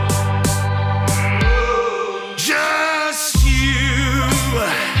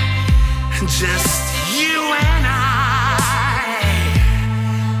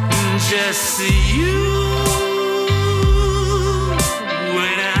just you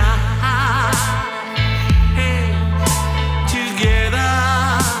and I, hey, together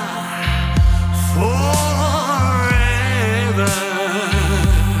forever.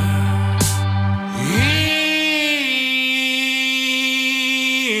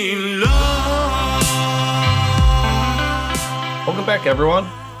 In love. Welcome back, everyone.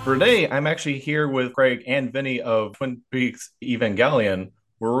 For today, I'm actually here with Craig and Vinny of Twin Peaks Evangelion,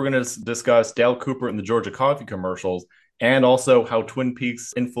 where we're going to discuss Dale Cooper and the Georgia Coffee commercials, and also how Twin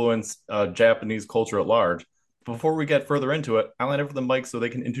Peaks influenced Japanese culture at large. Before we get further into it, I'll hand over the mic so they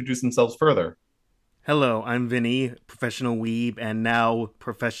can introduce themselves further. Hello, I'm Vinny, professional weeb and now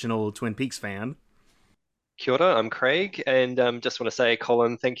professional Twin Peaks fan. Kia ora, I'm Craig, and just want to say,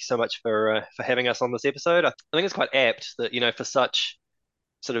 Colin, thank you so much for having us on this episode. I think it's quite apt that, for such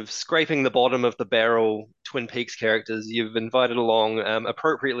sort of scraping the bottom of the barrel Twin Peaks characters, you've invited along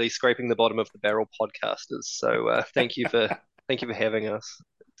appropriately scraping the bottom of the barrel podcasters. So thank you for having us.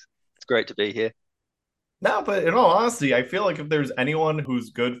 It's great to be here. No, but in all honesty, I feel like if there's anyone who's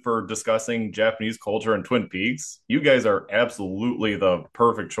good for discussing Japanese culture and Twin Peaks, you guys are absolutely the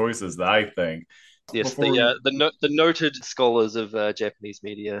perfect choices that I think. Yes, Before we the noted scholars of Japanese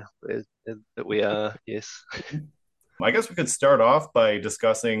media that we are. Yes. I guess we could start off by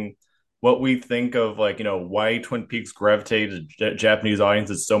discussing what we think of, like, why Twin Peaks gravitated to Japanese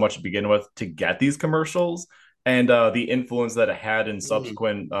audiences so much to begin with to get these commercials, and the influence that it had in Mm.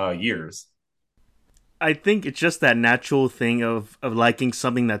 subsequent years. I think it's just that natural thing of liking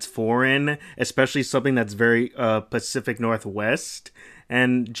something that's foreign, especially something that's very Pacific Northwest,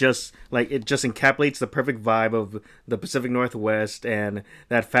 and just like it just encapsulates the perfect vibe of the Pacific Northwest and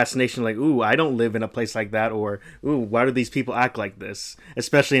that fascination. Like, ooh, I don't live in a place like that, or ooh, why do these people act like this?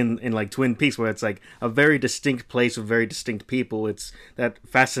 Especially in like Twin Peaks, where it's like a very distinct place with very distinct people. It's that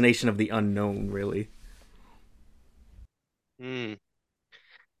fascination of the unknown, really. Mm.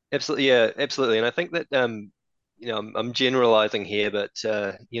 Absolutely, yeah, absolutely. And I think that I'm generalizing here, but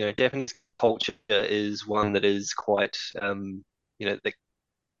Japanese culture is one that is quite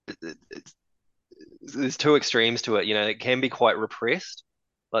it's, there's two extremes to it. It can be quite repressed.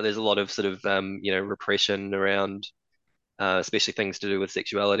 Like there's a lot of sort of repression around, especially things to do with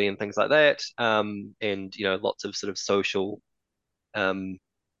sexuality and things like that. And lots of sort of um,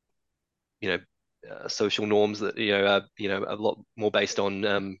 you know, social norms that are a lot more based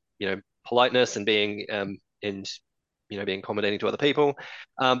on politeness and being accommodating to other people.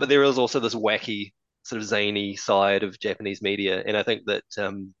 But there is also this wacky sort of zany side of Japanese media, and I think that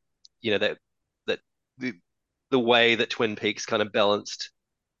that the way that Twin Peaks kind of balanced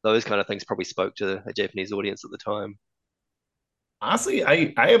those kind of things probably spoke to a Japanese audience at the time. Honestly,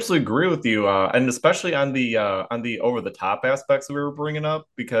 I absolutely agree with you, and especially on the over the top aspects that we were bringing up,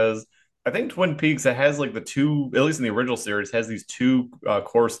 because I think Twin Peaks, it has like the two, at least in the original series, has these two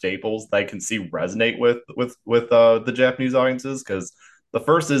core staples that I can see resonate with the Japanese audiences. Because the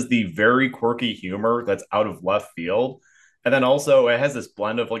first is the very quirky humor that's out of left field, and then also it has this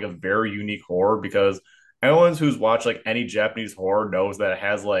blend of like a very unique horror, because anyone who's watched like any Japanese horror knows that it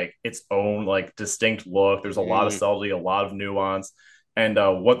has like its own like distinct look. There's a lot of Mm, subtlety, a lot of nuance, and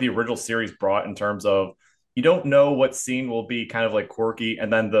what the original series brought in terms of you don't know what scene will be kind of like quirky,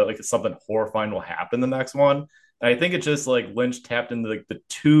 and then the like something horrifying will happen the next one. And I think it just like Lynch tapped into like the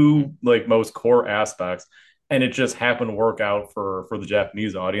two like most core aspects, and it just happened to work out for the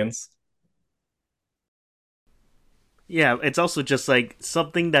Japanese audience. Yeah, it's also just like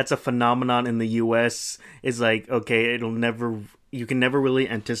something that's a phenomenon in the US is like, okay, you can never really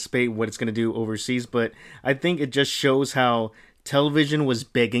anticipate what it's going to do overseas, but I think it just shows how television was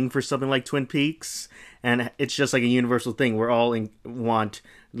begging for something like Twin Peaks, and it's just like a universal thing. Want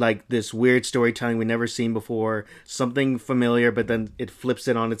like this weird storytelling we never seen before, something familiar, but then it flips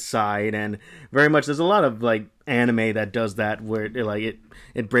it on its side, and very much there's a lot of like anime that does that where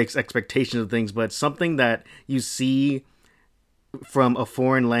it breaks expectations of things, but something that you see from a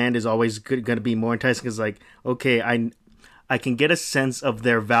foreign land is always going to be more enticing because like okay, I can get a sense of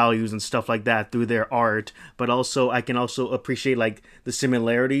their values and stuff like that through their art, but also I can also appreciate like the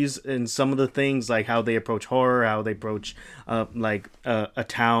similarities in some of the things, like how they approach horror, how they approach a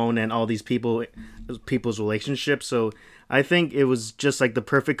town and all these people's relationships. So I think it was just like the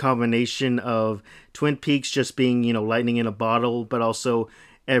perfect combination of Twin Peaks just being lightning in a bottle, but also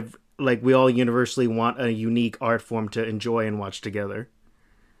like we all universally want a unique art form to enjoy and watch together.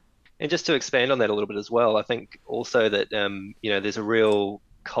 And just to expand on that a little bit as well, I think also that there's a real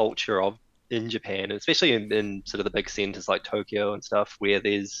culture of in Japan, and especially in sort of the big centers like Tokyo and stuff, where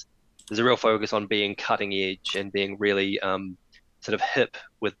there's a real focus on being cutting edge and being really sort of hip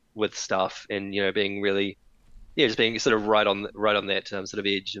with stuff, and being really, yeah, just being sort of right on that sort of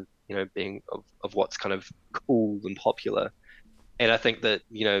edge of being of what's kind of cool and popular. And I think that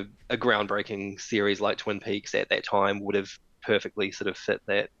a groundbreaking series like Twin Peaks at that time would have perfectly sort of fit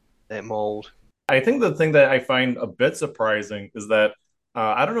that mold. I think the thing that I find a bit surprising is that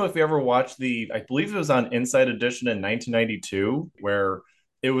I don't know if you ever watched I believe it was on Inside Edition in 1992, where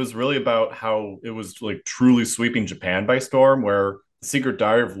it was really about how it was like truly sweeping Japan by storm, where The Secret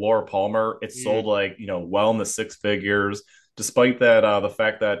Diary of Laura Palmer, it sold Mm, like, well in the six figures. Despite that, the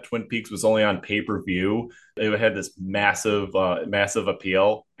fact that Twin Peaks was only on pay-per-view, it had this massive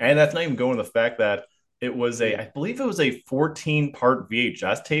appeal. And that's not even going to the fact that mm, I believe it was a 14-part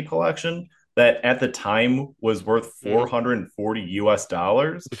VHS tape collection that at the time was worth mm. 440 US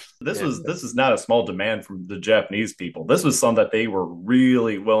dollars. Yeah, This is not a small demand from the Japanese people. This was something that they were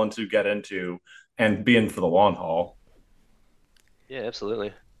really willing to get into and be in for the long haul. yeah,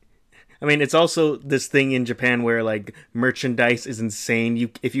 absolutely. I mean, it's also this thing in Japan where like merchandise is insane.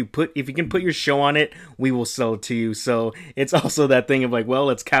 If you can put your show on it, we will sell it to you. So it's also that thing of like, well,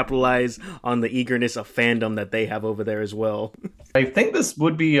 let's capitalize on the eagerness of fandom that they have over there as well. I think this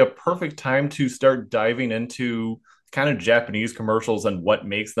would be a perfect time to start diving into kind of Japanese commercials and what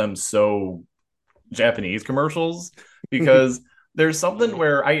makes them so Japanese commercials because there's something Mm,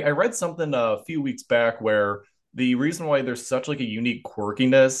 where I read something a few weeks back where the reason why there's such like a unique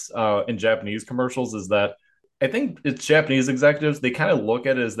quirkiness in Japanese commercials is that I think it's Japanese executives, they kind of look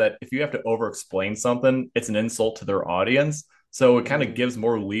at it as that if you have to over explain something, it's an insult to their audience. So it kind of mm, gives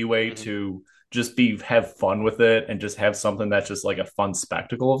more leeway mhm, to just be have fun with it and just have something that's just like a fun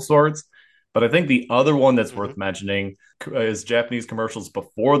spectacle of sorts. But I think the other one that's mhm. worth mentioning is Japanese commercials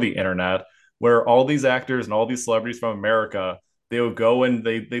before the internet where all these actors and all these celebrities from America, they would go and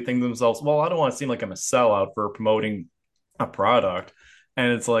they think to themselves, well, I don't want to seem like I'm a sellout for promoting a product.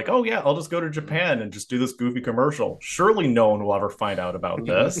 And it's like, oh yeah, I'll just go to Japan and just do this goofy commercial. Surely no one will ever find out about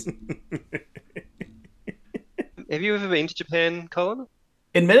this. Have you ever been to Japan, Colin?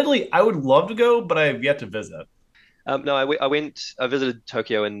 Admittedly, I would love to go, but I have yet to visit. No, I visited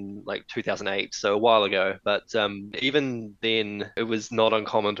Tokyo in like 2008, so a while ago. But even then, it was not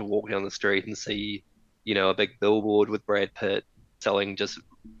uncommon to walk down the street and see, a big billboard with Brad Pitt selling just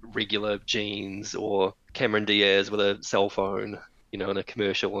regular jeans, or Cameron Diaz with a cell phone, in a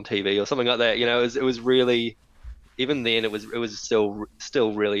commercial on TV or something like that. It was really, even then it was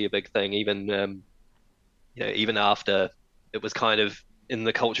still really a big thing. Even after it was kind of in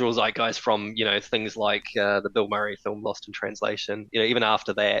the cultural zeitgeist from things like the Bill Murray film Lost in Translation. Even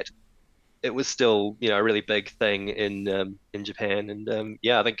after that, it was still a really big thing in Japan. And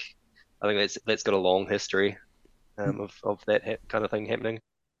yeah, I think that's got a long history of that kind of thing happening.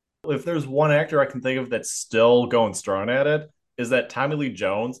 If there's one actor I can think of that's still going strong at it, is that Tommy Lee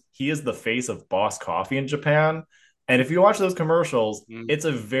Jones. He is the face of Boss Coffee in Japan. And if you watch those commercials, Mm. it's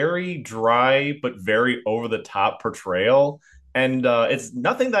a very dry but very over the top portrayal. And it's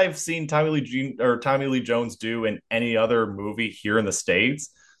nothing that I've seen Tommy Lee Jones do in any other movie here in the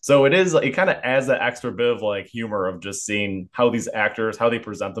States. So it kind of adds that extra bit of like humor of just seeing how these actors, how they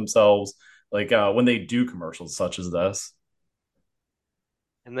present themselves, like when they do commercials such as this.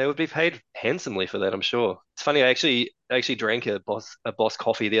 And they would be paid handsomely for that, I'm sure. It's funny, I actually drank a Boss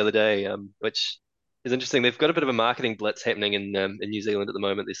coffee the other day, which is interesting. They've got a bit of a marketing blitz happening in New Zealand at the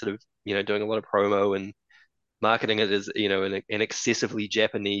moment. They're sort of, doing a lot of promo and marketing it as, an excessively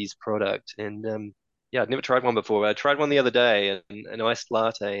Japanese product. And yeah, I'd never tried one before. I tried one the other day, an iced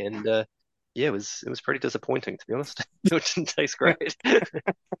latte, and yeah, it was pretty disappointing, to be honest. It didn't taste great.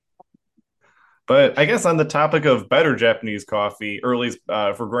 But I guess on the topic of better Japanese coffee, or at least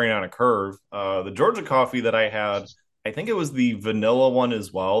if we're going on a curve, the Georgia coffee that I had, I think it was the vanilla one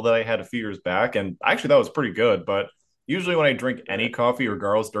as well that I had a few years back, and actually that was pretty good. But usually when I drink Yeah. any coffee,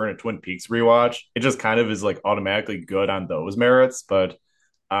 regardless during a Twin Peaks rewatch, it just kind of is like automatically good on those merits. But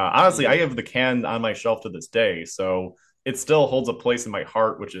honestly, I Mm. have the can on my shelf to this day, so it still holds a place in my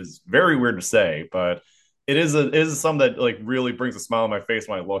heart, which is very weird to say, but it is something that like really brings a smile on my face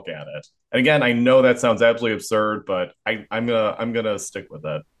when I look at it. And again, I know that sounds absolutely absurd, but I'm gonna stick with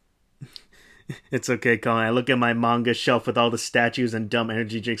it. It's okay, Colin. I look at my manga shelf with all the statues and dumb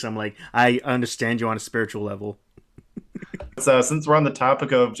energy drinks. I'm like, I understand you on a spiritual level. So, since we're on the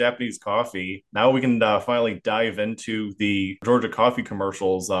topic of Japanese coffee, now we can finally dive into the Georgia coffee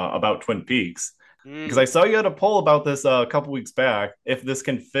commercials about Twin Peaks. Because I Mm. saw you had a poll about this a couple weeks back, if this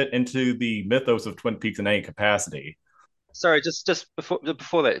can fit into the mythos of Twin Peaks in any capacity. Sorry, just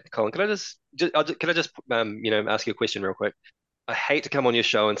before that, Colin, can I just ask you a question real quick? I hate to come on your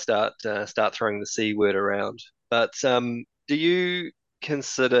show and start throwing the C word around, but Do you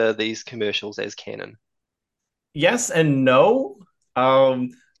consider these commercials as canon? Yes and no.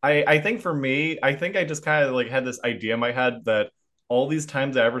 Um, I think for me, I think I just kind of like had this idea in my head that all these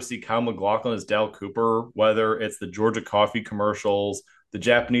times I ever see Kyle MacLachlan as Dale Cooper, whether it's the Georgia Coffee commercials, the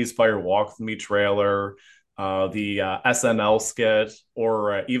Japanese Fire Walk With Me trailer, the SNL skit,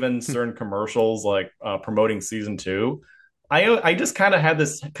 or even certain commercials like promoting season two, I just kind of had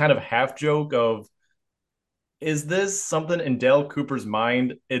this kind of half joke of, is this something in Dale Cooper's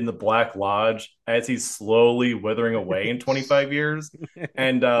mind in the Black Lodge as he's slowly withering away in 25 years?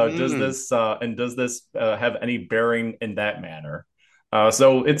 And Mm, does this have any bearing in that manner?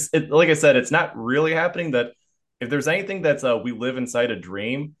 So like I said, it's not really happening. That if there's anything that's we live inside a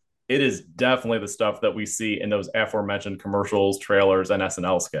dream, it is definitely the stuff that we see in those aforementioned commercials, trailers, and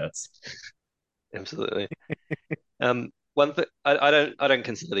SNL skits. absolutely. One thing I don't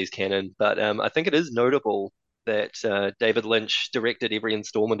consider these canon, but I think it is notable that David Lynch directed every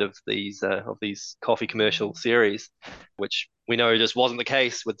installment of these coffee commercial series, which we know just wasn't the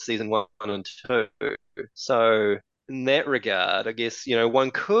case with season one and two. So in that regard, I guess,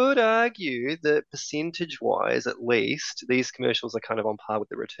 one could argue that percentage-wise, at least, these commercials are kind of on par with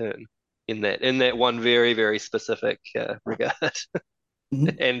the return in that one very, very specific regard,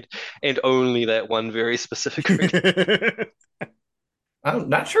 and and only that one very specific regard. I'm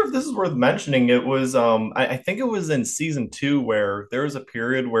not sure if this is worth mentioning. It was, I think it was in season two where there was a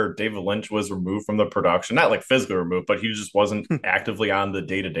period where David Lynch was removed from the production, not like physically removed, but he just wasn't actively on the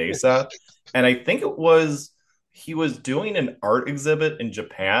day-to-day set. And I think it was he was doing an art exhibit in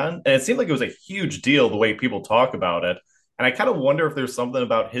Japan, and it seemed like it was a huge deal the way people talk about it. And I kind of wonder if there's something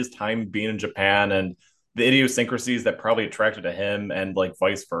about his time being in Japan and the idiosyncrasies that probably attracted to him and like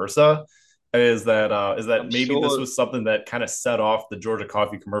vice versa, is that I'm maybe this sure. was something that kind of set off the Georgia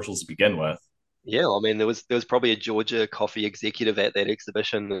Coffee commercials to begin with. Yeah, I mean, there was probably a Georgia coffee executive at that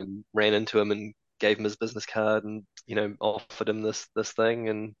exhibition and ran into him and gave him his business card and offered him this thing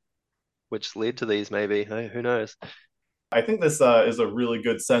and which led to these maybe. Hey, who knows? I think this is a really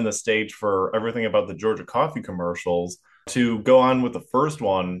good set in the stage for everything about the Georgia Coffee commercials. To go on with the first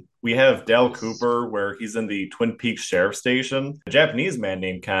one, we have Dale Yes. Cooper, where he's in the Twin Peaks Sheriff Station. A Japanese man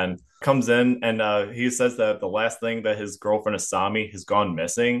named Ken comes in and he says that the last thing that his girlfriend Asami has gone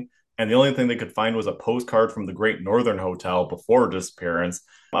missing. And the only thing they could find was a postcard from the Great Northern Hotel before her disappearance.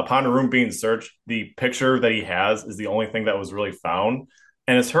 Upon a room being searched, the picture that he has is the only thing that was really found.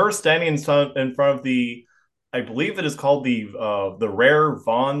 And it's her standing in front of the, I believe it is called the rare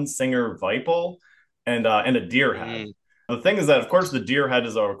Von Singer Vipel, and a deer head. Mm, The thing is that, of course, the deer head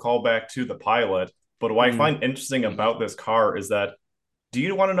is a callback to the pilot. But what I Hmm. find interesting mhm. about this car is that, do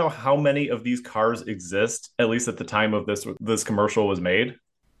you want to know how many of these cars exist, at least at the time of this commercial was made?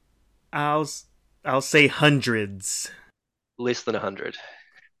 I'll s- I'll say hundreds. Less than 100.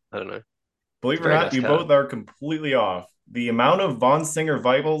 I don't know. It's Believe a it or very not, nice you car. both are completely off. The amount of Von Singer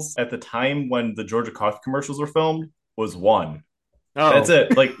Vipels at the time when the Georgia Coffee commercials were filmed was one. That's Oh.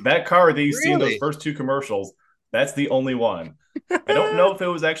 it. Like that car that you see in those Really? first two commercials, that's the only one. I don't know if it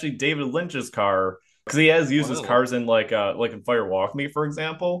was actually David Lynch's car because he has used his Wow. cars in like in Fire Walk Me, for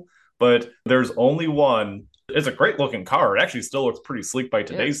example. But there's only one. It's a great looking car. It actually still looks pretty sleek by Yeah, it's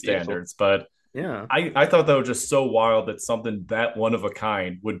today's beautiful. standards. But Yeah. I thought that was just so wild that something that one of a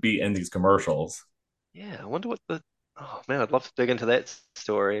kind would be in these commercials. Yeah, I wonder what the. Oh man, I'd love to dig into that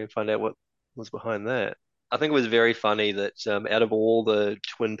story and find out what was behind that. I think it was very funny that out of all the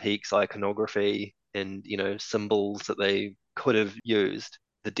Twin Peaks iconography and symbols that they could have used,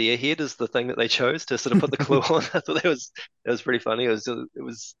 the deer head is the thing that they chose to sort of put the clue on. I thought that was pretty funny. It was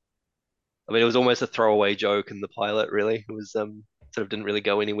I mean it was almost a throwaway joke in the pilot. Really, it was sort of didn't really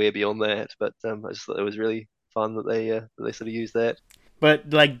go anywhere beyond that. But I just thought it was really fun that they sort of used that. But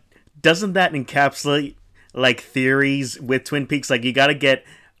like, doesn't that encapsulate like theories with Twin Peaks? Like, you gotta get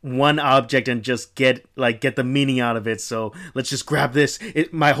one object and just get the meaning out of it. So let's just grab this.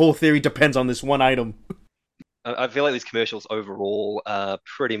 My whole theory depends on this one item. I feel like these commercials overall are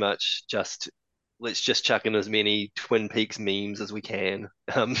pretty much just let's just chuck in as many Twin Peaks memes as we can,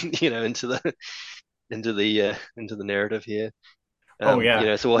 into the narrative here. Oh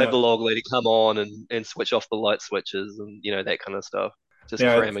yeah, So we'll have the no, log lady come on and switch off the light switches and that kind of stuff, just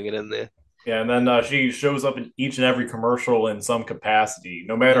yeah. cramming it in there. Yeah, and then she shows up in each and every commercial in some capacity.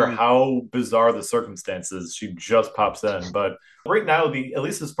 No matter Mm, how bizarre the circumstances, she just pops in. But right now, the at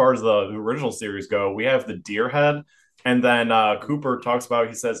least as far as the original series go, we have the deer head, and then Cooper talks about,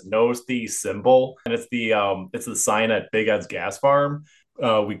 he says knows the symbol, and it's the sign at Big Ed's gas farm.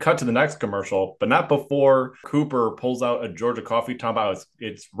 We cut to the next commercial, but not before Cooper pulls out a Georgia coffee talking about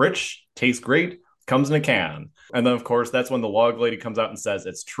it's rich, tastes great, comes in a can. And then, of course, that's when the log lady comes out and says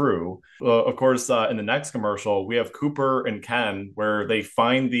it's true. Of course, in the next commercial, we have Cooper and Ken where they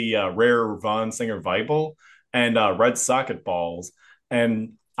find the rare Von Singer Bible and red socket balls.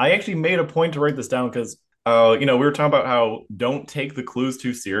 And I actually made a point to write this down because, we were talking about how don't take the clues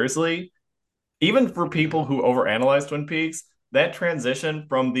too seriously. Even for people who overanalyze Twin Peaks, that transition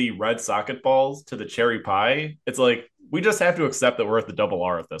from the red socket balls to the cherry pie, it's like we just have to accept that we're at the double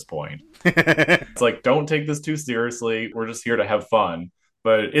R at this point. It's like, don't take this too seriously. We're just here to have fun.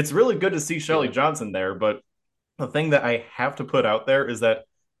 But it's really good to see Shelley Johnson there. But the thing that I have to put out there is that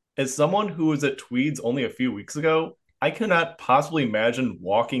as someone who was at Tweeds only a few weeks ago, I cannot possibly imagine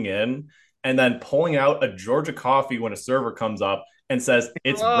walking in and then pulling out a Georgia coffee when a server comes up and says,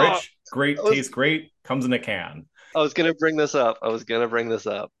 it's Oh, rich, great, I was tastes great, comes in a can. I was gonna bring this up. I was gonna bring this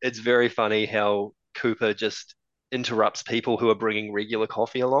up. It's very funny how Cooper just interrupts people who are bringing regular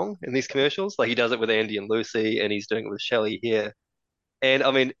coffee along in these commercials. Like he does it with Andy and Lucy, and he's doing it with Shelley here. And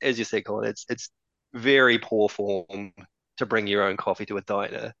I mean, as you said, Colin, it's very poor form to bring your own coffee to a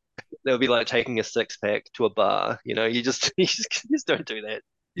diner. That would be like taking a six pack to a bar. You just you just don't do that.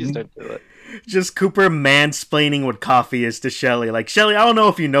 You just don't do it. Just Cooper mansplaining what coffee is to Shelley. Like, Shelley, I don't know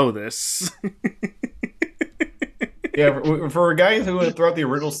if you know this. Yeah, for a guy who throughout the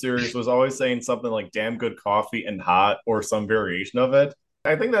original series was always saying something like damn good coffee and hot or some variation of it,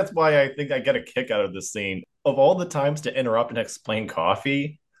 I think that's why I think I get a kick out of this scene. Of all the times to interrupt and explain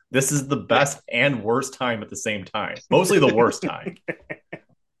coffee, this is the best and worst time at the same time. Mostly the worst time.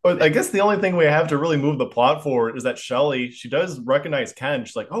 But I guess the only thing we have to really move the plot forward is that Shelley, she does recognize Ken.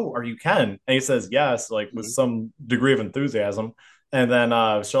 She's like, "Oh, are you Ken?" And he says, "Yes," like with Mhm. some degree of enthusiasm. And then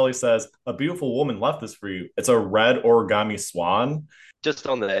Shelley says, "A beautiful woman left this for you. It's a red origami swan." Just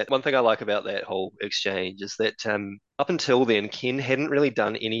on that, one thing I like about that whole exchange is that up until then, Ken hadn't really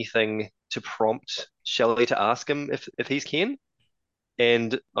done anything to prompt Shelley to ask him if he's Ken.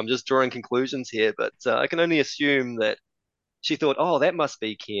 And I'm just drawing conclusions here, but I can only assume that she thought, oh, that must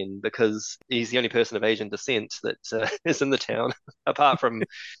be Ken because he's the only person of Asian descent that is in the town, apart from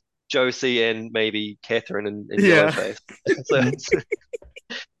Josie and maybe Catherine and Yeah. Yellowface. So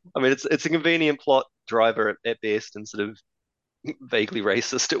I mean, it's a convenient plot driver at best and sort of vaguely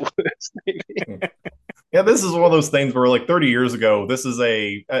racist at worst, maybe. Yeah, this is one of those things where like 30 years ago, this is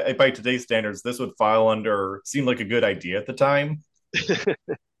by today's standards, this would file under seemed like a good idea at the time.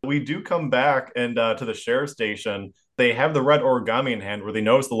 We do come back and to the sheriff's station. They have the red origami in hand where they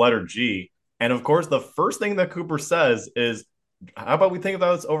notice the letter G. And of course, the first thing that Cooper says is, how about we think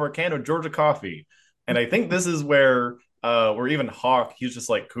about this over a can of Georgia coffee? And I think this is where even Hawk, he's just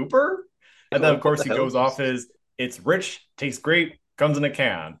like, Cooper? And then of What course the he hell? goes off his, it's rich, tastes great, comes in a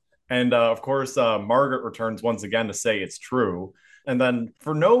can. And of course, Margaret returns once again to say it's true. And then,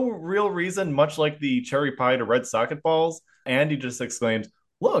 for no real reason, much like the cherry pie to red socket balls, Andy just exclaims,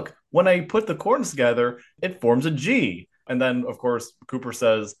 look, when I put the chords together, it forms a G. And then, of course, Cooper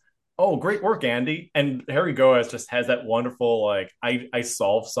says, oh, great work, Andy. And Harry Goaz just has that wonderful, like, I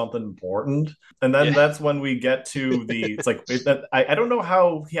solved something important. And then Yeah. that's when we get to it's like, I don't know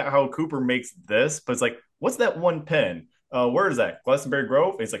how Cooper makes this, but it's like, what's that one pin? Where is that? Glastonbury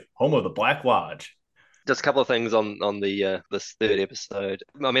Grove? It's like home of the Black Lodge. Just a couple of things on the this third episode.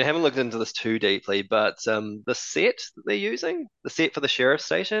 I mean, I haven't looked into this too deeply, but the set that they're using, the set for the sheriff's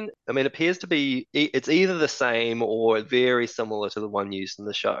station, I mean, appears to be it's either the same or very similar to the one used in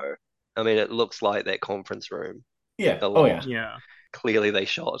the show. I mean, it looks like that conference room Yeah. a Oh, yeah. lot. Yeah. Clearly, they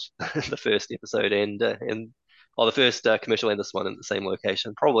shot the first episode and the first commercial and this one in the same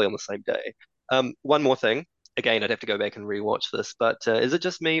location, probably on the same day. One more thing. Again, I'd have to go back and rewatch this, but is it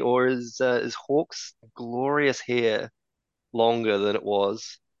just me or is Hawk's glorious hair longer than it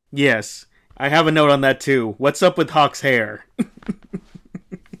was? Yes. I have a note on that too. What's up with Hawk's hair?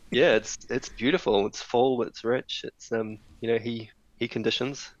 Yeah, it's beautiful. It's full. It's rich. It's he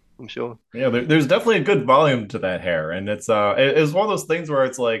conditions. I'm sure. Yeah, there's definitely a good volume to that hair, and it's one of those things where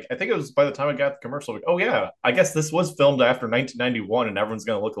it's like I think it was by the time I got the commercial, like, oh yeah, I guess this was filmed after 1991, and everyone's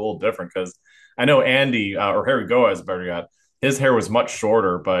gonna look a little different because I know Andy or Harry Goaz, better yet, his hair was much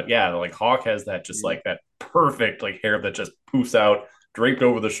shorter, but yeah, like Hawk has that just like that perfect like hair that just poofs out, draped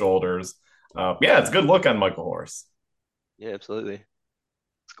over the shoulders. Yeah, it's a good look on Michael Horse. Yeah, absolutely.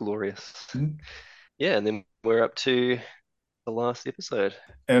 It's glorious. Mhm. Yeah, and then we're up to the last episode.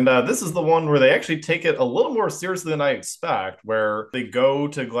 And this is the one where they actually take it a little more seriously than I expect, where they go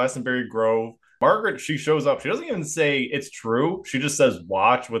to Glastonbury Grove. Margaret, she shows up. She doesn't even say it's true. She just says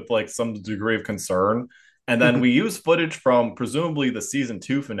watch with like some degree of concern. And then we use footage from presumably the season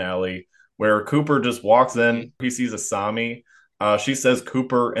 2 finale where Cooper just walks Mhm. in. He sees Asami. She says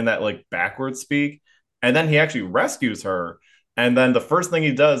Cooper in that like backward speak, and then he actually rescues her. And then the first thing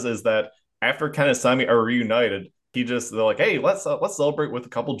he does is that after Ken and Sammy are reunited, they're like, "Hey, let's celebrate with a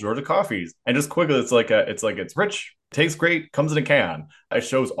couple Georgia coffees." And just quickly, it's rich, tastes great, comes in a can. It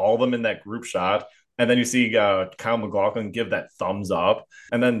shows all of them in that group shot, and then you see Kyle MacLachlan give that thumbs up,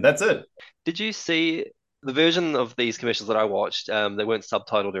 and then that's it. Did you see the version of these commercials that I watched? They weren't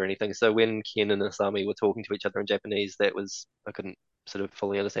subtitled or anything. So when Ken and Asami were talking to each other in Japanese, that was I couldn't sort of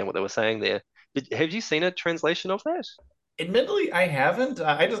fully understand what they were saying there. Have you seen a translation of that? Admittedly, I haven't.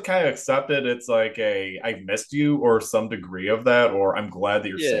 I just kind of accepted it's like a I've missed you or some degree of that, or I'm glad that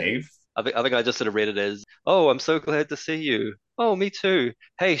you're Yeah. safe. I think I just sort of read it as, "Oh, I'm so glad to see you. Oh, me too.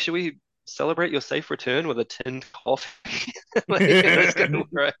 Hey, should we celebrate your safe return with a tinned coffee?" Like, that's kind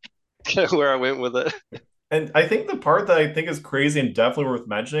of where I went with it. And I think the part that I think is crazy and definitely worth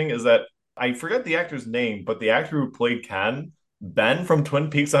mentioning is that I forget the actor's name, but the actor who played Ken, Ben from Twin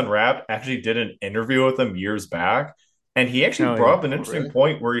Peaks Unwrapped, actually did an interview with him years back. And he actually Oh yeah. brought up an Oh, interesting really?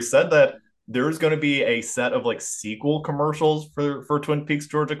 point where he said that there's going to be a set of like sequel commercials for Twin Peaks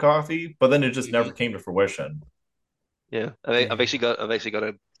Georgia Coffee, but then it just never Hmm. came to fruition. Yeah, I've Damn. actually got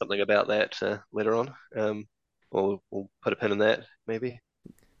something about that later on. We'll put a pin in that maybe.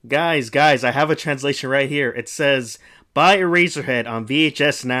 Guys, I have a translation right here. It says, "Buy Eraserhead on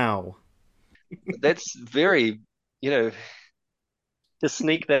VHS now." That's very, you know, to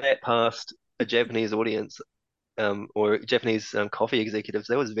sneak that past a Japanese audience, or Japanese coffee executives.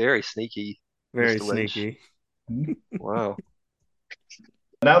 That was very sneaky, Very Mr. Lynch. sneaky. Wow.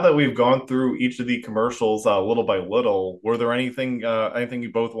 Now that we've gone through each of the commercials little by little, were there anything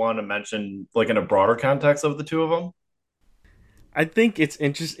you both want to mention, like in a broader context of the two of them? I think it's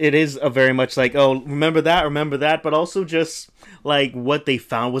It is a very much like, oh, remember that, but also just like what they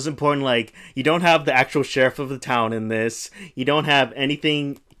found was important. Like, you don't have the actual sheriff of the town in this. You don't have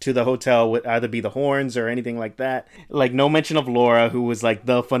anything to the hotel with either be the horns or anything like that. Like, no mention of Laura, who was like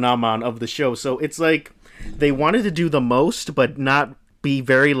the phenomenon of the show. So it's like they wanted to do the most, but not be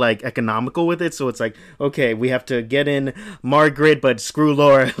very like economical with it. So it's like, okay, we have to get in Margaret, but screw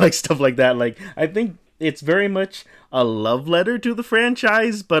Laura, like stuff like that. Like, I think it's very much a love letter to the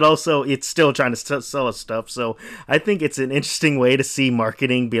franchise, but also it's still trying to sell us stuff. So I think it's an interesting way to see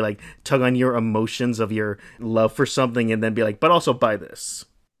marketing be like tug on your emotions of your love for something, and then be like, but also buy this.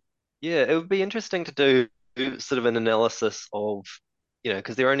 Yeah, it would be interesting to do sort of an analysis of,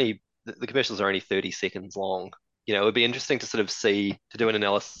 because the commercials are only 30 seconds long. It would be interesting to sort of to do an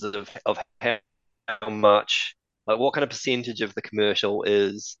analysis of how much, like what kind of percentage of the commercial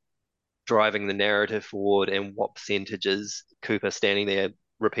is driving the narrative forward, and what percentage is Cooper standing there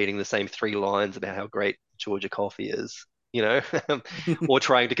repeating the same three lines about how great Georgia coffee is, or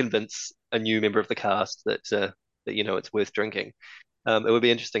trying to convince a new member of the cast that it's worth drinking. It would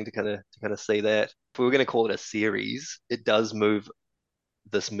be interesting to kind of see that. If we were going to call it a series, it does move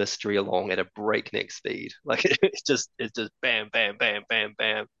this mystery along at a breakneck speed. Like it's just bam, bam, bam, bam,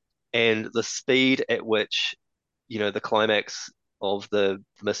 bam, and the speed at which the climax of the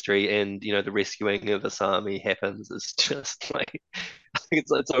mystery and the rescuing of Asami happens is just like I think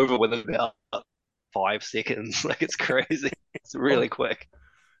it's over within about 5 seconds. Like it's crazy. It's really Well, quick.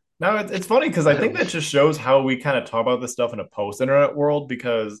 now it's funny because I think Um, that just shows how we kind of talk about this stuff in a post-internet world.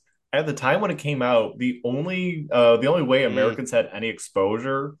 Because at the time when it came out, the only way mm, Americans had any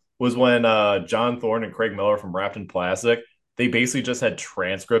exposure was when John Thorne and Craig Miller from Wrapped in Plastic. They basically just had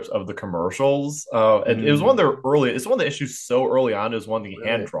transcripts of the commercials. And it was one of Mm. their early. It's one of the issues so early on. It was one of the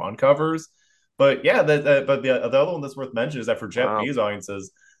hand really? drawn covers. But yeah, but the other one that's worth mentioning is that for Wow. Japanese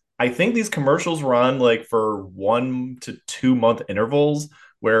audiences, I think these commercials run like for 1 to 2 month intervals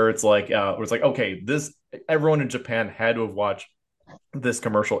where it's like okay, this everyone in Japan had to have watched this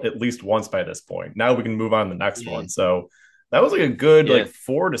commercial at least once by this point. Now we can move on to the next Yeah. one. So that was like a good like Yeah.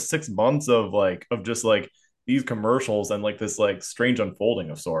 4 to 6 months of just like these commercials and like this like strange unfolding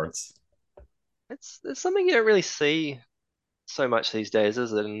of sorts. It's something you don't really see so much these days,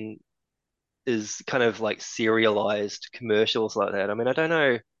 is it? And is kind of like serialized commercials like that. I mean, I don't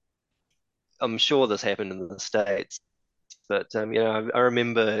know. I'm sure this happened in the States, but I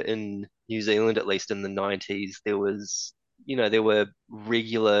remember in New Zealand, at least in the 90s, there were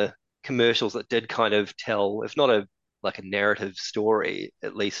regular commercials that did kind of tell, if not a narrative story,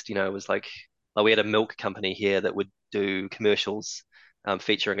 at least, it was like we had a milk company here that would do commercials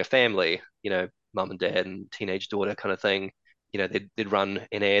featuring a family, mum and dad and teenage daughter kind of thing. They'd run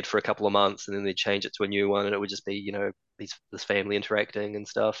an ad for a couple of months and then they'd change it to a new one, and it would just be, this family interacting and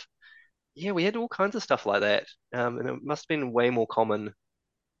stuff. Yeah, we had all kinds of stuff like that, and it must have been way more common,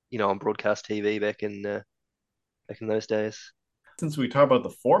 on broadcast TV back in those days. since we talked about the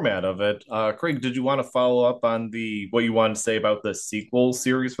format of it, Craig, did you want to follow up on the what you wanted to say about the sequel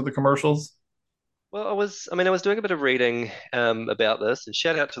series for the commercials? Well, I was doing a bit of reading about this, and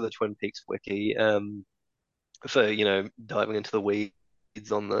shout out to the Twin Peaks wiki for diving into the weeds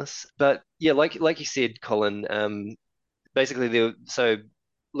on this. But yeah, like you said, Colin, basically so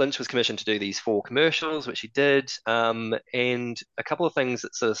Lynch was commissioned to do these four commercials, which he did, and a couple of things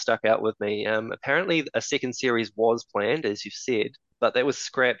that sort of stuck out with me. Apparently, a second series was planned, as you said, but that was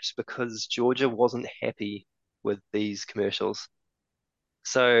scrapped because Georgia wasn't happy with these commercials.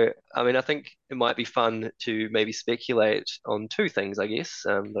 So, I mean, I think it might be fun to maybe speculate on two things, I guess,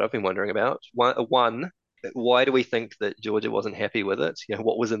 that I've been wondering about. One, why do we think that Georgia wasn't happy with it?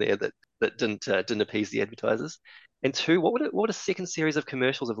 What was in there that didn't appease the advertisers? And two, what would a second series of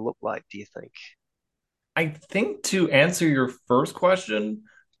commercials have looked like, do you think? I think to answer your first question,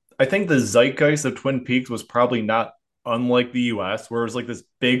 I think the zeitgeist of Twin Peaks was probably not unlike the US, where it was like this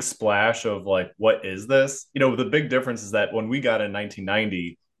big splash of like, what is this? The big difference is that when we got in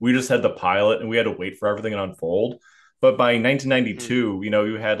 1990, we just had the pilot and we had to wait for everything to unfold. But by Hmm. 1992,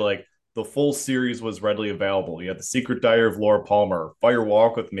 you had like the full series was readily available. You had The Secret Diary of Laura Palmer, Fire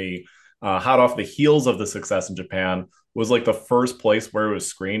Walk with Me, hot off the heels of the success in Japan, was like the first place where it was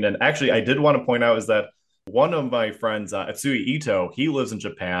screened. And actually, I did want to point out is that one of my friends, Atsui Ito, he lives in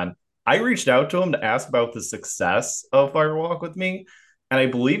Japan. I reached out to him to ask about the success of Firewalk with Me, and I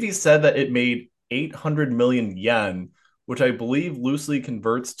believe he said that it made 800 million yen, which I believe loosely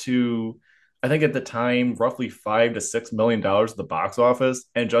converts to, I think at the time, roughly $5 to $6 million at the box office.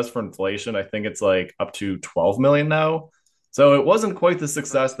 And just for inflation, I think it's like up to 12 million now. So it wasn't quite the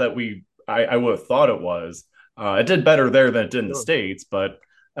success that I would have thought it was. It did better there than it did in the Sure. States, but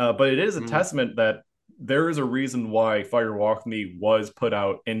it is a Mm, testament that there is a reason why Fire Walk Me was put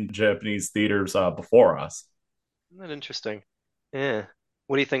out in Japanese theaters before us. isn't that interesting? Yeah.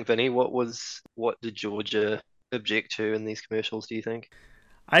 What do you think, Vinny? What did Georgia object to in these commercials, do you think?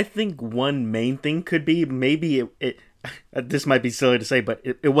 I think one main thing could be maybe it this might be silly to say, but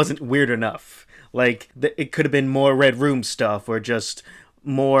it wasn't weird enough. Like it could have been more Red Room stuff, or just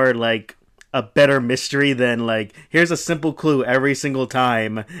more like a better mystery than like here's a simple clue every single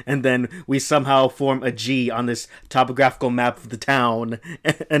time, and then we somehow form a G on this topographical map of the town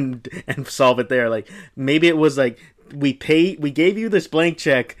and solve it there. Like maybe it was like we gave you this blank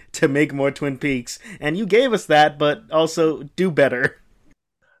check to make more Twin Peaks, and you gave us that, but also do better.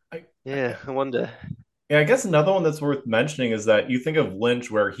 I, Yeah, I wonder. yeah, I guess another one that's worth mentioning is that you think of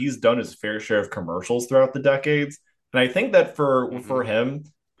Lynch, where he's done his fair share of commercials throughout the decades, and I think that for Hmm. him,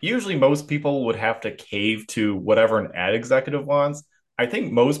 usually most people would have to cave to whatever an ad executive wants. I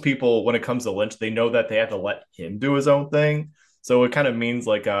think most people, when it comes to Lynch, they know that they have to let him do his own thing. So it kind of means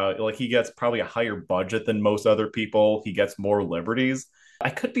like he gets probably a higher budget than most other people. He gets more liberties. I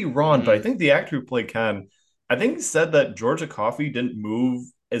could be wrong, but I Mm, think the actor who played Ken, I think he said that Georgia Coffee didn't move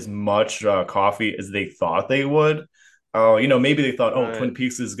as much coffee as they thought they would. Maybe they thought, oh, right. Twin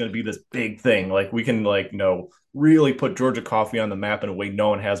Peaks is going to be this big thing. Like we can really put Georgia coffee on the map in a way no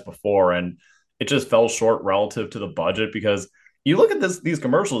one has before. And it just fell short relative to the budget because you look at these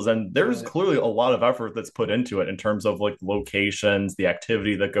commercials and there's Right. clearly a lot of effort that's put into it in terms of like locations, the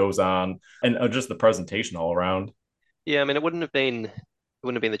activity that goes on, and just the presentation all around. Yeah, I mean, it wouldn't have been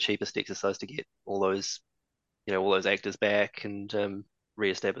the cheapest exercise to get all those actors back and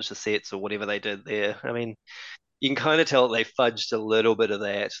reestablish the sets or whatever they did there. I mean, you can kind of tell that they fudged a little bit of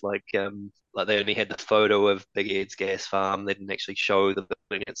that. Like they only had the photo of Big Ed's gas farm. They didn't actually show the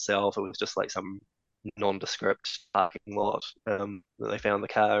building itself. It was just like some nondescript parking lot that they found the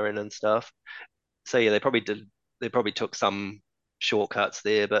car in and stuff. So yeah, they probably did. They probably took some shortcuts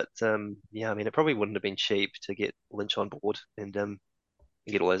there, but yeah, I mean, it probably wouldn't have been cheap to get Lynch on board and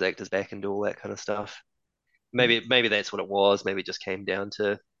get all those actors back and do all that kind of stuff. Maybe that's what it was. Maybe it just came down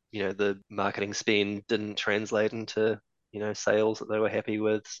to, the marketing spend didn't translate into, sales that they were happy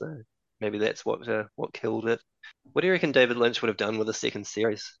with. So maybe that's what killed it. What do you reckon David Lynch would have done with a second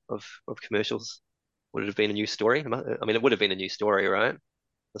series of commercials? Would it have been a new story? I mean, it would have been a new story, right?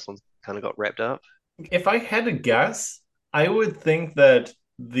 This one kind of got wrapped up. If I had to guess, I would think that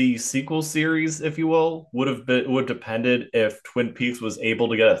the sequel series, if you will, would depended if Twin Peaks was able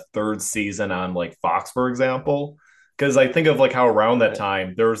to get a third season on like Fox, for example. Because I think of like how around that Right.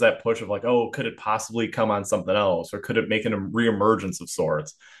 time there was that push of like, oh, could it possibly come on something else, or could it make a reemergence of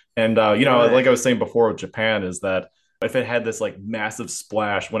sorts? And Right. like I was saying before with Japan, is that if it had this like massive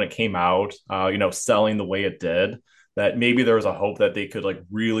splash when it came out, selling the way it did, that maybe there was a hope that they could like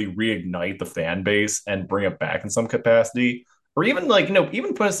really reignite the fan base and bring it back in some capacity. Or even like,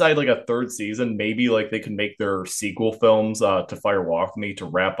 even put aside like a third season, maybe like they could make their sequel films to Fire Walk with Me to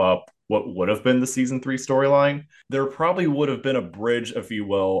wrap up what would have been the season three storyline. There probably would have been a bridge, if you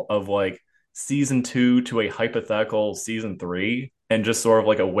will, of like season two to a hypothetical season three, and just sort of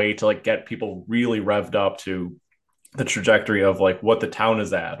like a way to like get people really revved up to the trajectory of like what the town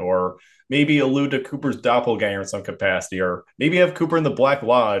is at, or maybe allude to Cooper's doppelganger in some capacity, or maybe have Cooper in the Black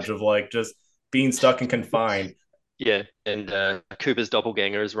Lodge of like just being stuck and confined. Yeah, and Cooper's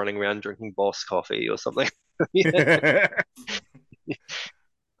doppelganger is running around drinking Boss coffee or something. Yeah.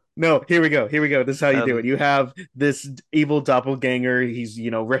 No, here we go. Here we go. This is how you do it. Um, You have this evil doppelganger. He's,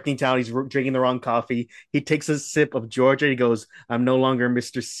 wrecking town. He's drinking the wrong coffee. He takes a sip of Georgia. He goes, I'm no longer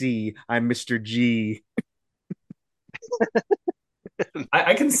Mr. C. I'm Mr. G.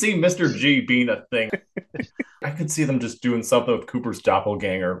 I can see Mr. G being a thing. I could see them just doing something with Cooper's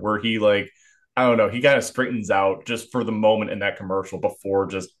doppelganger where he like, I don't know, he kind of straightens out just for the moment in that commercial before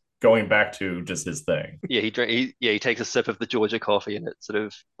just going back to just his thing. yeah, he takes a sip of the Georgia coffee and it's sort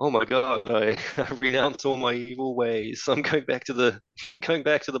of, oh my God, I renounce all my evil ways. I'm going back to the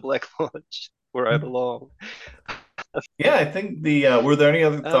Black Lodge where I belong. Yeah, I think the were there any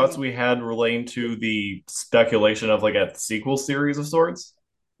other thoughts Um, we had relating to the speculation of like a sequel series of sorts?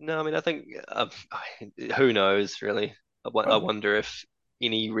 no, I mean, I think who knows really. I Oh, wonder if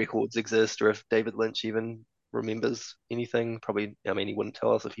any records exist or if David Lynch even remembers anything. Probably, I mean, he wouldn't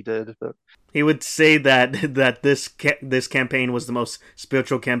tell us if he did, but He would say that this campaign was the most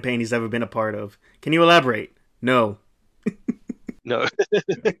spiritual campaign he's ever been a part of. Can you elaborate? No. no.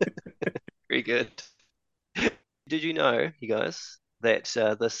 Very good. Did you know, you guys, that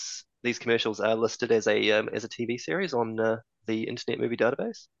these commercials are listed as a TV series on the Internet Movie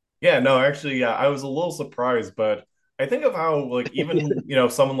Database? yeah, no, actually, yeah, I was a little surprised, but I think of how like even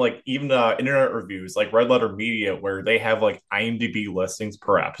someone like even internet reviews like Red Letter Media where they have like IMDb listings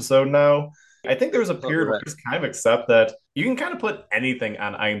per episode now. I think there was a Oh, period where right. I just kind of accept that you can kind of put anything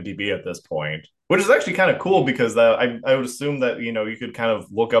on IMDb at this point, which is actually kind of cool because I would assume that you could kind of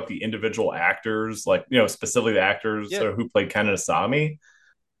look up the individual actors, like specifically the actors Yeah, who played Ken and Asami.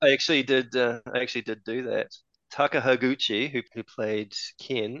 I actually did. I actually did do that. Taka Higuchi, who played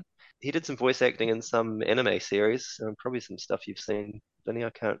Ken, he did some voice acting in some anime series, probably some stuff you've seen, Vinny. I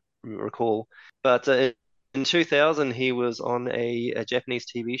can't recall. But in 2000, he was on a Japanese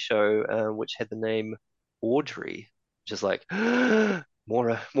TV show which had the name Audrey, which is like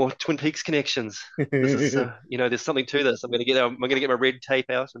more Twin Peaks connections. This is, there's something to this. I'm gonna get my red tape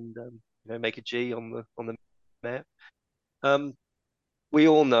out and make a G on the map. Um, we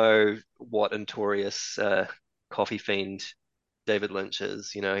all know what a notorious coffee fiend David Lynch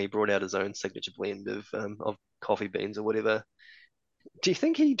is. He brought out his own signature blend of coffee beans or whatever. Do you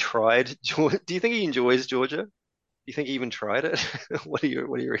think he tried? Do you think he enjoys Georgia? Do you think he even tried it? What do you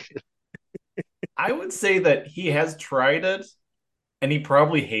reckon? I would say that he has tried it and he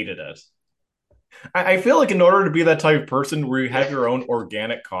probably hated it. I feel like in order to be that type of person where you Yeah, have your own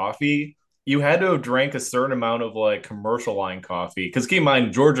organic coffee, you had to have drank a certain amount of like commercial line coffee. Because keep in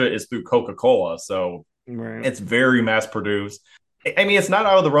mind, Georgia is through Coca-Cola, so Right. it's very mass produced. I mean, it's not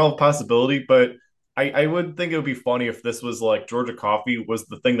out of the realm of possibility, but I would think it would be funny if this was like Georgia coffee was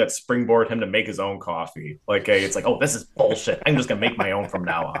the thing that springboarded him to make his own coffee. Like, it's like, oh, this is bullshit. I'm just gonna make my own from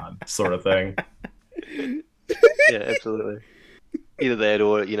now on, sort of thing. yeah, absolutely. Either that,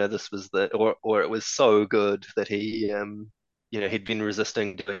 or this was or it was so good that he'd been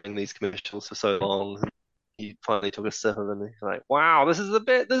resisting doing these commercials for so long. He finally took a sip of it and he's like, "Wow, this is the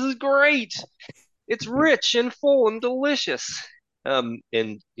bit. This is great. It's rich and full and delicious."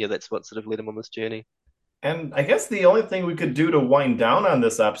 And yeah, that's what sort of led him on this journey. And I guess the only thing we could do to wind down on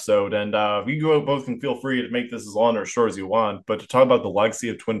this episode, and you go both can feel free to make this as long or short as you want, but to talk about the legacy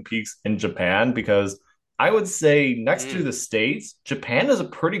of Twin Peaks in Japan, because I would say next to Mm. the States, Japan is a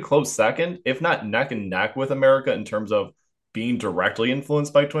pretty close second, if not neck and neck with America in terms of being directly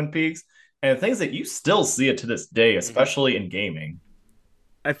influenced by Twin Peaks. And things that you still see it to this day, Hmm. especially in gaming.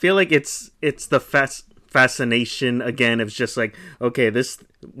 I feel like it's the fascination again. It's just like, okay, this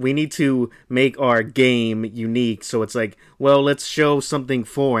we need to make our game unique. So it's like, well, let's show something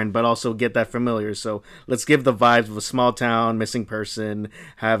foreign, but also get that familiar. So let's give the vibes of a small town, missing person,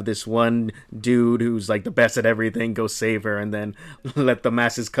 have this one dude who's like the best at everything, go save her, and then let the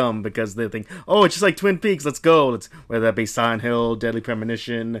masses come because they think, oh, it's just like Twin Peaks. Let's go. Let's whether that be Silent Hill, Deadly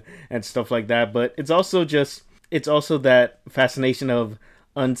Premonition, and stuff like that. But it's also that fascination of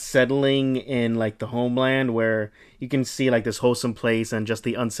unsettling in like the homeland where you can see like this wholesome place and just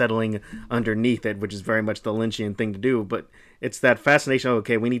the unsettling underneath it, which is very much the Lynchian thing to do. But it's that fascination of,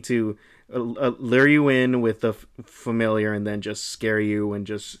 okay, we need to lure you in with the familiar and then just scare you and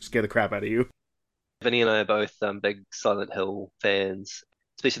just scare the crap out of you. Vinny and I are both big Silent Hill fans.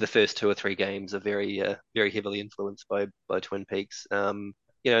 Especially the first two or three games are very heavily influenced by Twin Peaks. In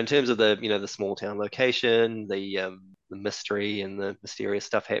terms of the small town location, the mystery and the mysterious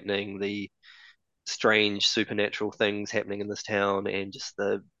stuff happening, the strange supernatural things happening in this town, and just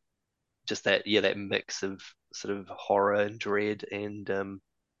that mix of sort of horror and dread and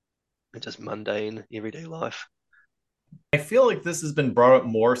just mundane everyday life. I feel like this has been brought up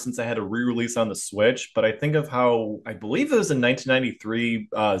more since I had a re-release on the Switch, but I think of how I believe it was in 1993,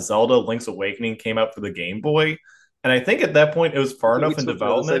 Zelda Link's Awakening came out for the Game Boy, and I think at that point it was far We enough in talked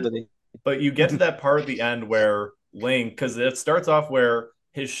about this, development, Vinny. but you get to that part at the end where Link, because it starts off where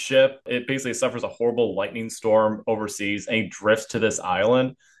his ship, it basically suffers a horrible lightning storm overseas, and he drifts to this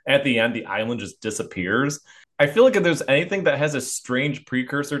island. At the end, the island just disappears. I feel like if there's anything that has a strange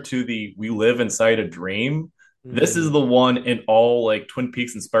precursor to the "we live inside a dream," this is Mm. the one in all like Twin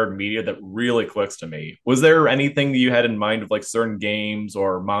Peaks inspired media that really clicks to me. Was there anything that you had in mind of like certain games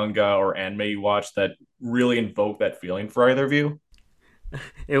or manga or anime you watched that really invoked that feeling for either of you?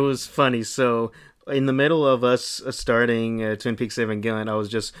 It was funny. So, in the middle of us starting Twin Peaks Evangelion, I was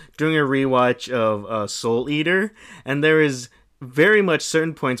just doing a rewatch of Soul Eater, and there is very much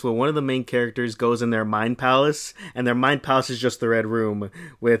certain points where one of the main characters goes in their mind palace, and their mind palace is just the red room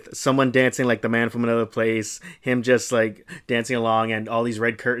with someone dancing like the man from another place, him just like dancing along, and all these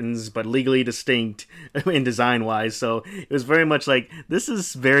red curtains, but legally distinct in design wise. So it was very much like this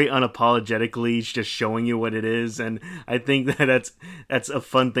is very unapologetically just showing you what it is, and I think that that's a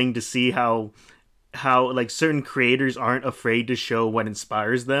fun thing to see how like certain creators aren't afraid to show what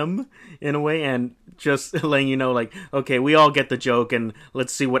inspires them in a way, and just letting you know like, okay, we all get the joke, and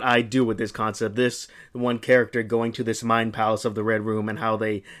let's see what I do with this concept, this one character going to this mind palace of the red room and how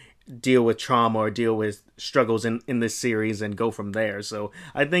they deal with trauma or deal with struggles in this series and go from there. So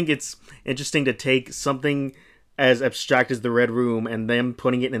I think it's interesting to take something as abstract as the red room and them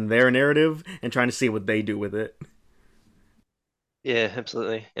putting it in their narrative and trying to see what they do with it. Yeah,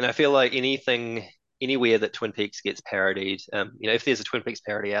 absolutely. And I feel like anywhere that Twin Peaks gets parodied, if there's a Twin Peaks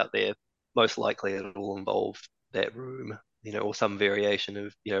parody out there, most likely it'll involve that room, or some variation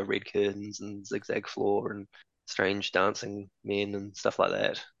of, red curtains and zigzag floor and strange dancing men and stuff like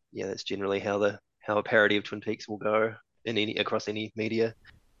that. Yeah, that's generally how a parody of Twin Peaks will go in any across any media.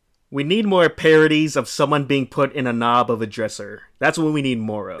 We need more parodies of someone being put in a knob of a dresser. That's what we need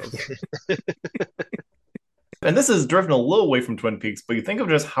more of. And this is driven a little away from Twin Peaks, but you think of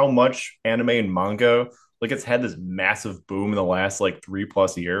just how much anime and manga, like it's had this massive boom in the last like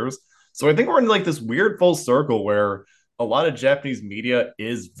 3+ years. So I think we're in like this weird full circle where a lot of Japanese media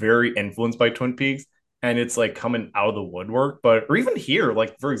is very influenced by Twin Peaks and it's like coming out of the woodwork. But or even here,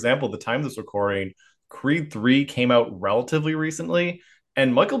 like for example, the time of this recording, Creed 3 came out relatively recently.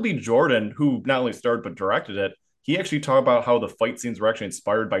 And Michael B. Jordan, who not only starred but directed it, he actually talked about how the fight scenes were actually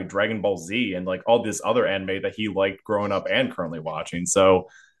inspired by Dragon Ball Z and like all this other anime that he liked growing up and currently watching. So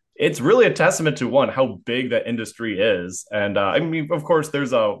it's really a testament to one how big that industry is. And I mean, of course,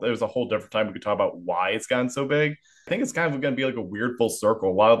 there's a whole different time we could talk about why it's gotten so big. I think it's kind of going to be like a weird full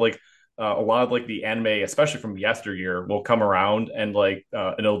circle. A lot of like the anime, especially from yesteryear, will come around and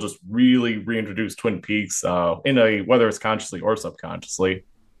it'll just really reintroduce Twin Peaks in a whether it's consciously or subconsciously.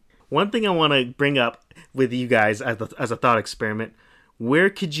 One thing I want to bring up with you guys as a thought experiment: where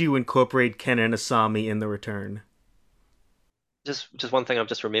could you incorporate Ken and Asami in the return? Just one thing I've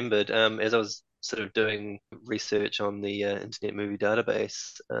just remembered, as I was sort of doing research on the Internet Movie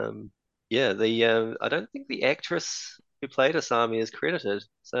Database. Yeah, the I don't think the actress who played Asami is credited,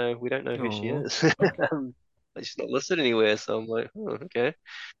 so we don't know who she Oh, is. Um, she's not listed anywhere, so I'm like, oh, okay,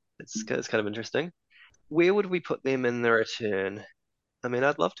 it's kind of interesting. Where would we put them in the return? I mean,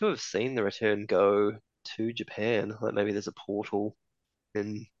 I'd love to have seen the return go to Japan. Like maybe there's a portal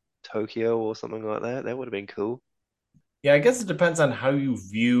in Tokyo or something like that. That would have been cool. Yeah, I guess it depends on how you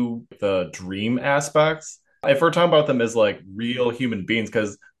view the dream aspects. If we're talking about them as like real human beings,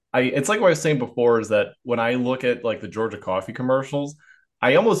 because it's like what I was saying before, is that when I look at like the Georgia Coffee commercials,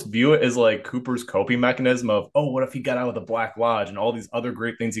 I almost view it as like Cooper's coping mechanism of, oh, what if he got out of the Black Lodge and all these other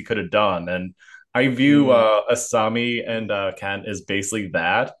great things he could have done? And I view mm. Asami and Kent as basically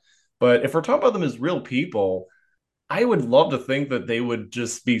that. But if we're talking about them as real people, I would love to think that they would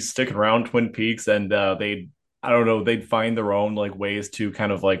just be sticking around Twin Peaks and I don't know, they'd find their own like ways to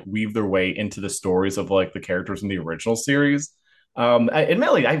kind of like weave their way into the stories of like the characters in the original series.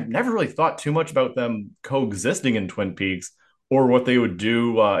 Admittedly, I've never really thought too much about them coexisting in Twin Peaks or what they would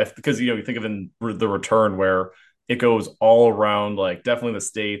do if because you think of in the Return where it goes all around like definitely the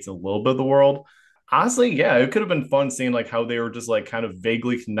States and a little bit of the world. Honestly, yeah, it could have been fun seeing like how they were just like kind of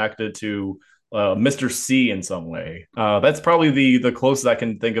vaguely connected to Mr. C in some way. That's probably the closest I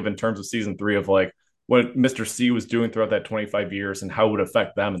can think of in terms of season three of like what Mr. C was doing throughout that 25 years and how it would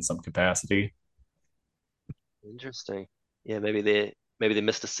affect them in some capacity. Interesting. Yeah, maybe they're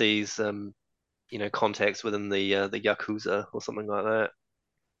Mr. C's contacts within the Yakuza or something like that.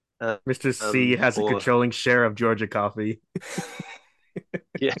 Mr. C has a Or controlling share of Georgia coffee.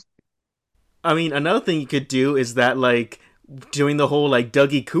 yeah, I mean, another thing you could do is that like doing the whole like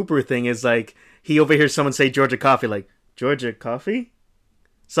Dougie Cooper thing is like he overhears someone say Georgia coffee, like Georgia coffee,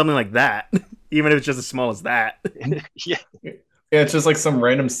 something like that. Even if it's just as small as that. yeah, Yeah, it's just like some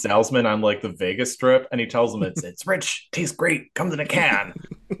random salesman on like the Vegas Strip, and he tells them it's rich, tastes great, comes in a can.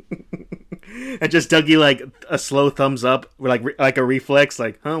 And just Dougie like a slow thumbs up, like a reflex,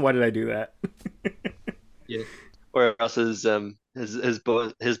 like, huh? Why did I do that? yeah. Or else his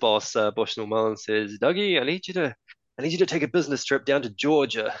boss Bushnell Mullen says, Dougie, I need you to take a business trip down to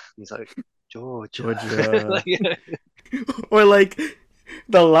Georgia. He's like, Georgia. Georgia, Like, yeah. or like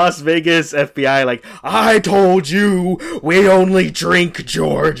the Las Vegas FBI, like, I told you we only drink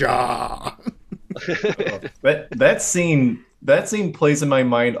Georgia. That scene plays in my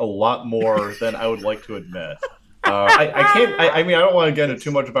mind a lot more than I would like to admit. I can't. I mean, I don't want to get into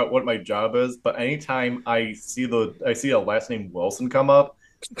too much about what my job is, but anytime I see a last name Wilson come up,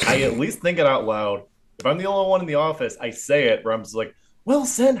 I at least think it out loud. If I'm the only one in the office, I say it where I'm just like,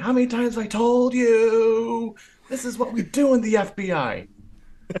 Wilson, how many times have I told you? This is what we do in the FBI.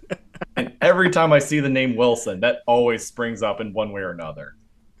 And every time I see the name Wilson, that always springs up in one way or another.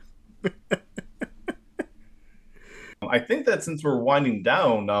 I think that since we're winding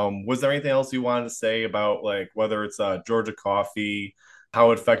down, was there anything else you wanted to say about like whether it's Georgia coffee,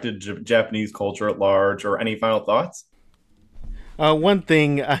 how it affected Japanese culture at large, or any final thoughts? One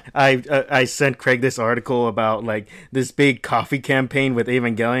thing I sent Craig this article about like this big coffee campaign with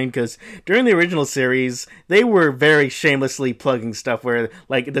Evangelion because during the original series they were very shamelessly plugging stuff where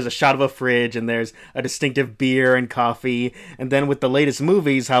like there's a shot of a fridge and there's a distinctive beer and coffee, and then with the latest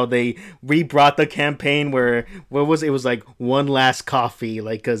movies how they re-brought the campaign where what was it, it was like one last coffee,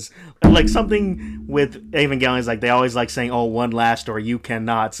 like because like something with Evangelion is like they always like saying oh one last or you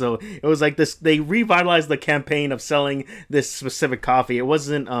cannot, so it was like this they revitalized the campaign of selling this specific coffee. It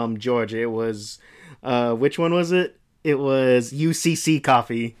wasn't Georgia. It was which one was it? It was UCC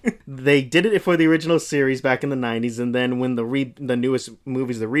coffee. They did it for the original series back in the 90s, and then when the newest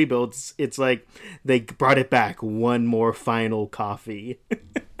movies, the rebuilds, it's like they brought it back one more final coffee.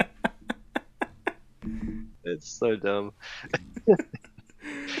 It's so dumb.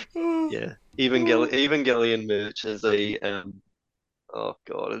 Yeah. Evangelion merch is a oh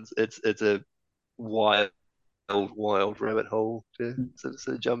God, it's a wild wild rabbit hole to sort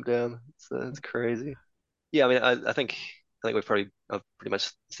of jump down. It's crazy. Yeah, I mean, I think I've pretty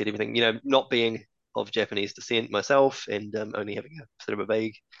much said everything. Not being of Japanese descent myself, and only having a sort of a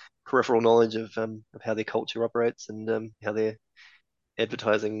vague peripheral knowledge of how their culture operates and how their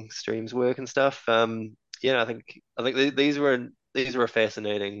advertising streams work and stuff. Yeah, I think these were a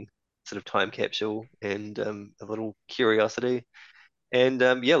fascinating sort of time capsule and a little curiosity, and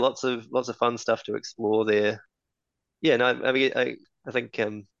yeah, lots of fun stuff to explore there. Yeah, no, I mean, I think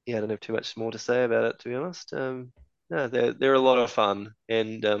yeah, I don't have too much more to say about it, to be honest. No, they're a lot of fun,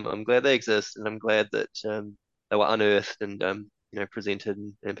 and I'm glad they exist, and I'm glad that they were unearthed and presented,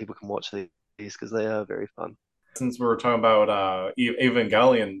 and people can watch these because they are very fun. Since we were talking about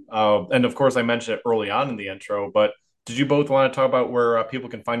Evangelion, and of course I mentioned it early on in the intro, but did you both want to talk about where people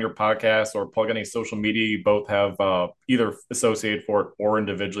can find your podcast or plug any social media you both have either associated for it or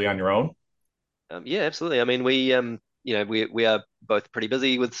individually on your own? Yeah, absolutely. I mean, we are both pretty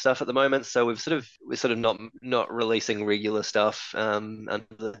busy with stuff at the moment, so we're sort of not releasing regular stuff under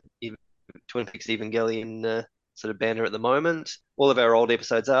the Twin Peaks Evangelion sort of banner at the moment. All of our old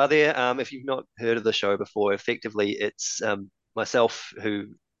episodes are there. If you've not heard of the show before, effectively it's myself who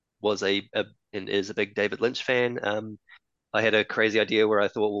was and is a big David Lynch fan. I had a crazy idea where I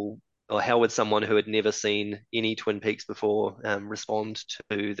thought, well, or how would someone who had never seen any Twin Peaks before respond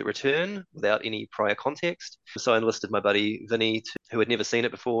to The Return without any prior context? So I enlisted my buddy Vinny, who had never seen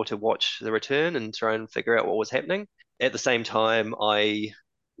it before, to watch The Return and try and figure out what was happening. At the same time, I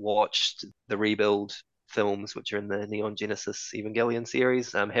watched the Rebuild films, which are in the Neon Genesis Evangelion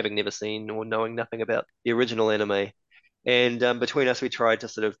series, having never seen or knowing nothing about the original anime. And between us, we tried to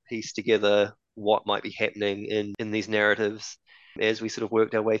sort of piece together what might be happening in these narratives. as we sort of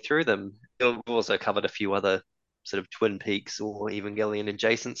worked our way through them. We've also covered a few other sort of Twin Peaks or Evangelion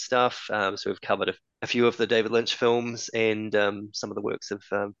adjacent stuff. So we've covered a few of the David Lynch films and some of the works of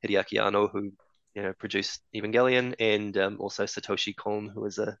Hideaki Anno, who produced Evangelion, and also Satoshi Kon, who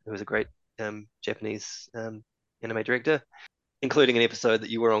was a great Japanese anime director, including an episode that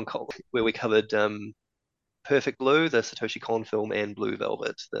you were on, Cole, where we covered Perfect Blue, the Satoshi Kon film, and Blue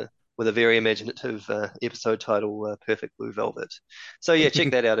Velvet, with a very imaginative episode title, Perfect Blue Velvet. So yeah,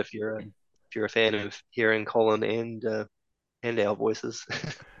 check that out if you're a fan of hearing Colin and our voices.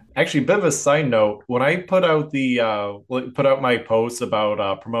 Actually, bit of a side note, when I put out my post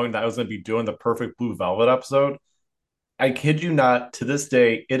about promoting that I was going to be doing the Perfect Blue Velvet episode, I kid you not, to this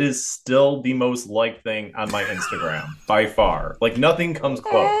day, it is still the most liked thing on my Instagram by far. Like nothing comes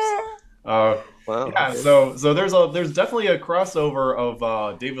close. Wow. Yeah, so there's definitely a crossover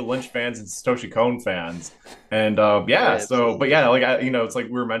of David Lynch fans and Satoshi Kon fans, and absolutely. it's like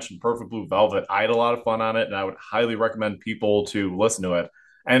we were mentioning Perfect Blue Velvet. I had a lot of fun on it, and I would highly recommend people to listen to it.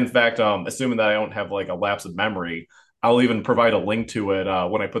 And in fact, assuming that I don't have like a lapse of memory, I'll even provide a link to it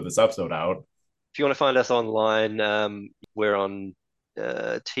when I put this episode out. If you want to find us online, we're on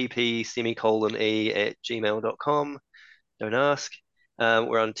tp_e@gmail.com. Don't ask.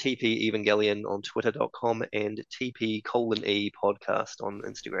 We're on TP Evangelion on twitter.com and TP:*E podcast on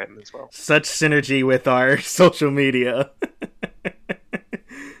Instagram as well. Such synergy with our social media.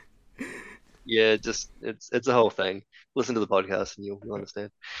 Yeah, just it's a whole thing. Listen to the podcast and you'll understand.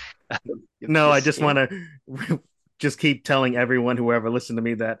 No, I just want to just keep telling everyone, whoever listened to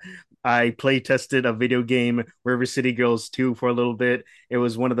me, that I play tested a video game, River City Girls 2, for a little bit. It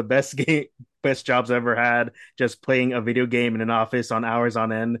was one of the best jobs I ever had, just playing a video game in an office on hours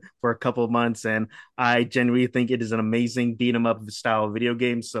on end for a couple of months. And I genuinely think it is an amazing beat 'em up style video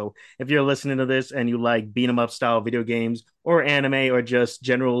game. So if you're listening to this and you like beat 'em up style video games or anime or just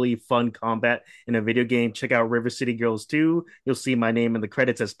generally fun combat in a video game, check out River City Girls 2. You'll see my name in the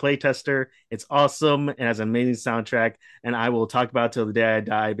credits as playtester. It's awesome and has an amazing soundtrack, and I will talk about it till the day I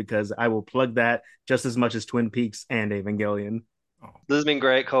die because I will plug that just as much as Twin Peaks and Evangelion. This has been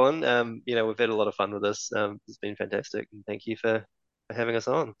great, Colin. We've had a lot of fun with this. It's been fantastic, and thank you for having us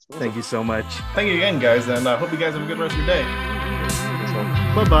on. It's awesome. Thank you so much. Thank you again, guys, and I hope you guys have a good rest of your day.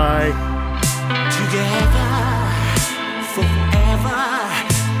 Bye bye. Together